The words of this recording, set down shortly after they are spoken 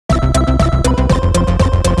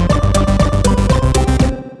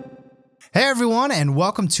Hey everyone, and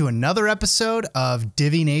welcome to another episode of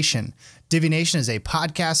Divi Nation. Divi Nation is a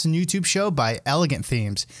podcast and YouTube show by Elegant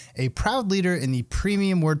Themes, a proud leader in the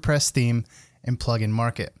premium WordPress theme and plugin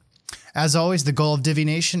market. As always, the goal of Divi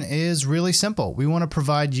Nation is really simple. We want to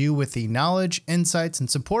provide you with the knowledge, insights, and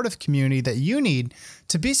supportive community that you need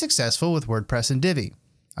to be successful with WordPress and Divi.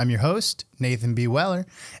 I'm your host, Nathan B. Weller,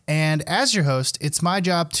 and as your host, it's my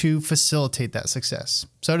job to facilitate that success.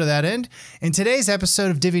 So to that end, in today's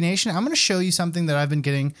episode of Divi Nation, I'm going to show you something that I've been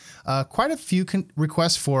getting quite a few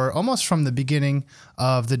requests for almost from the beginning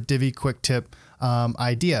of the Divi Quick Tip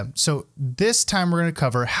idea. So this time we're going to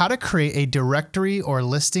cover how to create a directory or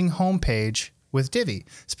listing homepage with Divi,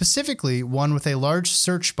 specifically one with a large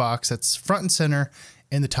search box that's front and center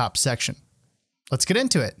in the top section. Let's get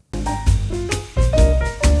into it.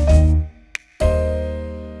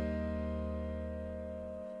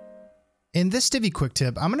 In this Divi Quick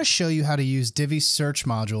Tip, I'm going to show you how to use Divi's search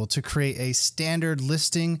module to create a standard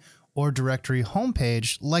listing or directory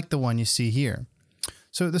homepage like the one you see here.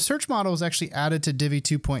 So the search model was actually added to Divi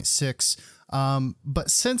 2.6, but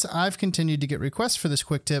since I've continued to get requests for this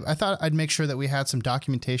quick tip, I thought I'd make sure that we had some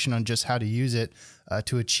documentation on just how to use it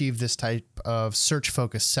to achieve this type of search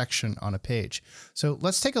focus section on a page. So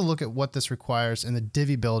let's take a look at what this requires in the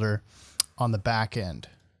Divi builder on the back end.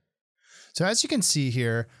 So as you can see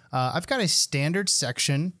here, I've got a standard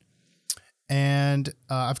section and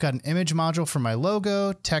I've got an image module for my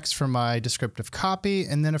logo, text for my descriptive copy,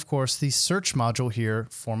 and then of course the search module here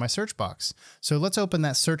for my search box. So let's open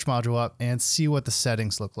that search module up and see what the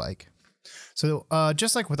settings look like. So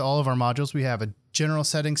just like with all of our modules, we have a general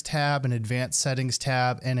settings tab, an advanced settings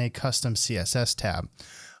tab, and a custom CSS tab.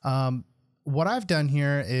 What I've done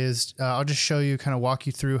here is I'll just show you, kind of walk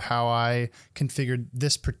you through how I configured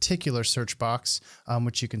this particular search box,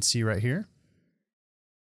 which you can see right here.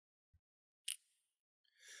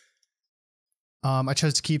 I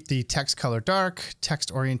chose to keep the text color dark,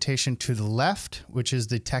 text orientation to the left, which is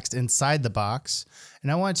the text inside the box.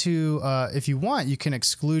 And I want to, if you want, you can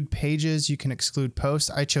exclude pages, you can exclude posts.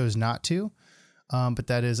 I chose not to, but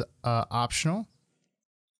that is optional.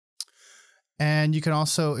 And you can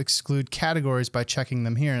also exclude categories by checking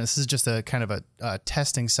them here. And this is just a kind of a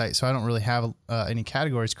testing site, so I don't really have any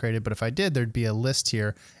categories created, but if I did, there'd be a list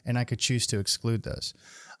here and I could choose to exclude those.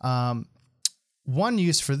 One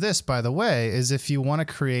use for this, by the way, is if you want to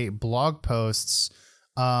create blog posts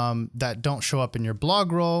that don't show up in your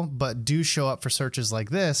blog roll, but do show up for searches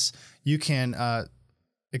like this, you can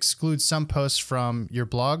exclude some posts from your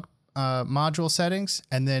blog module settings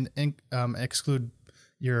and then exclude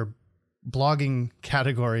your blogging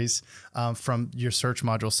categories from your search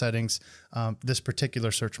module settings, this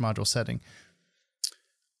particular search module setting.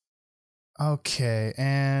 Okay,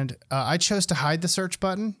 and I chose to hide the search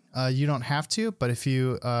button. You don't have to, but if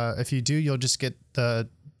you do, you'll just get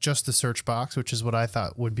just the search box, which is what I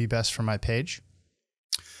thought would be best for my page.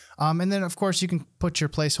 And then of course you can put your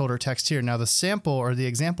placeholder text here. Now the sample, or the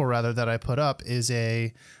example rather, that I put up is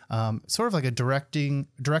a sort of like a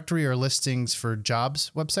directory or listings for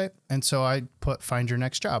jobs website. And so I put find your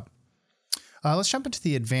next job. Let's jump into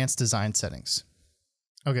the advanced design settings.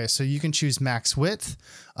 Okay, so you can choose max width,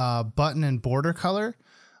 button and border color.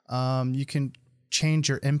 You can change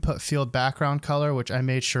your input field background color, which I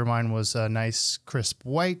made sure mine was a nice crisp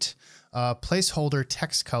white. Placeholder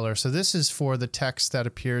text color. So this is for the text that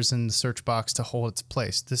appears in the search box to hold its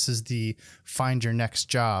place. This is the find your next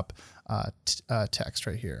job text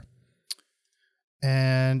right here.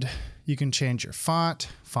 And you can change your font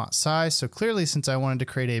size. So clearly, since I wanted to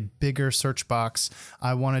create a bigger search box,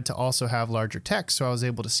 I wanted to also have larger text. So I was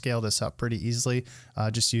able to scale this up pretty easily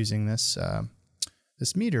just using this,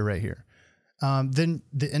 this meter right here. Then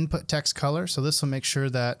the input text color. So this will make sure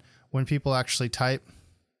that when people actually type,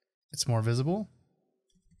 it's more visible.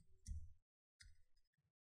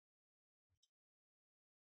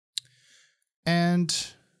 And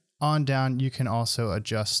on down, you can also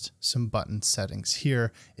adjust some button settings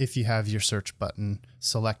here if you have your search button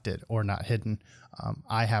selected or not hidden.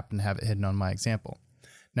 I happen to have it hidden on my example.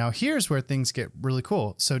 Now here's where things get really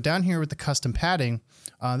cool. So down here with the custom padding,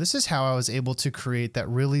 this is how I was able to create that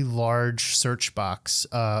really large search box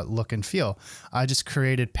look and feel. I just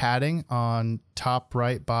created padding on top,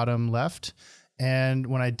 right, bottom, left. And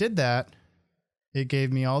when I did that, it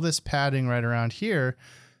gave me all this padding right around here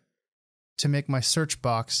to make my search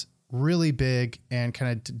box really big and kind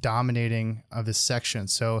of dominating of this section.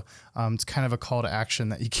 So it's kind of a call to action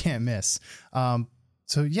that you can't miss.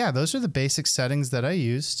 So yeah, those are the basic settings that I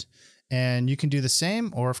used, and you can do the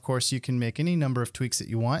same, or of course you can make any number of tweaks that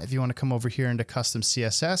you want. If you want to come over here into custom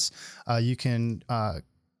CSS, you can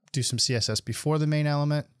do some CSS before the main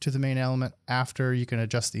element, to the main element. After, you can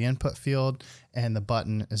adjust the input field and the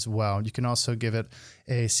button as well. You can also give it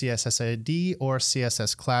a CSS ID or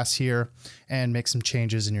CSS class here and make some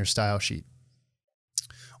changes in your style sheet.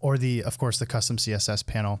 Or of course, the custom CSS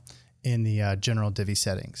panel in the general Divi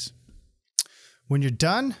settings. When you're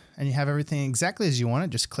done and you have everything exactly as you want it,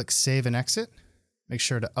 just click Save and Exit. Make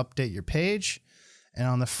sure to update your page. And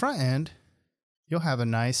on the front end, you'll have a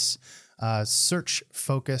nice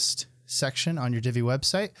search-focused section on your Divi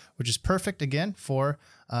website, which is perfect, again, for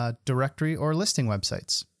directory or listing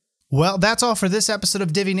websites. Well, that's all for this episode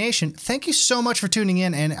of Divi Nation. Thank you so much for tuning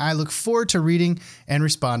in, and I look forward to reading and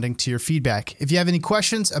responding to your feedback. If you have any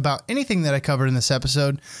questions about anything that I covered in this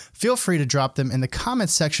episode, feel free to drop them in the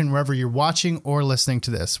comments section wherever you're watching or listening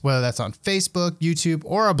to this, whether that's on Facebook, YouTube,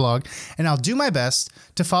 or our blog, and I'll do my best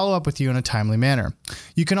to follow up with you in a timely manner.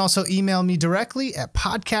 You can also email me directly at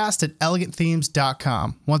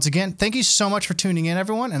podcast@elegantthemes.com. Once again, thank you so much for tuning in,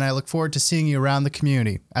 everyone, and I look forward to seeing you around the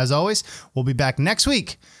community. As always, we'll be back next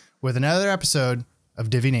week with another episode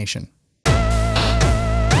of Divi Nation.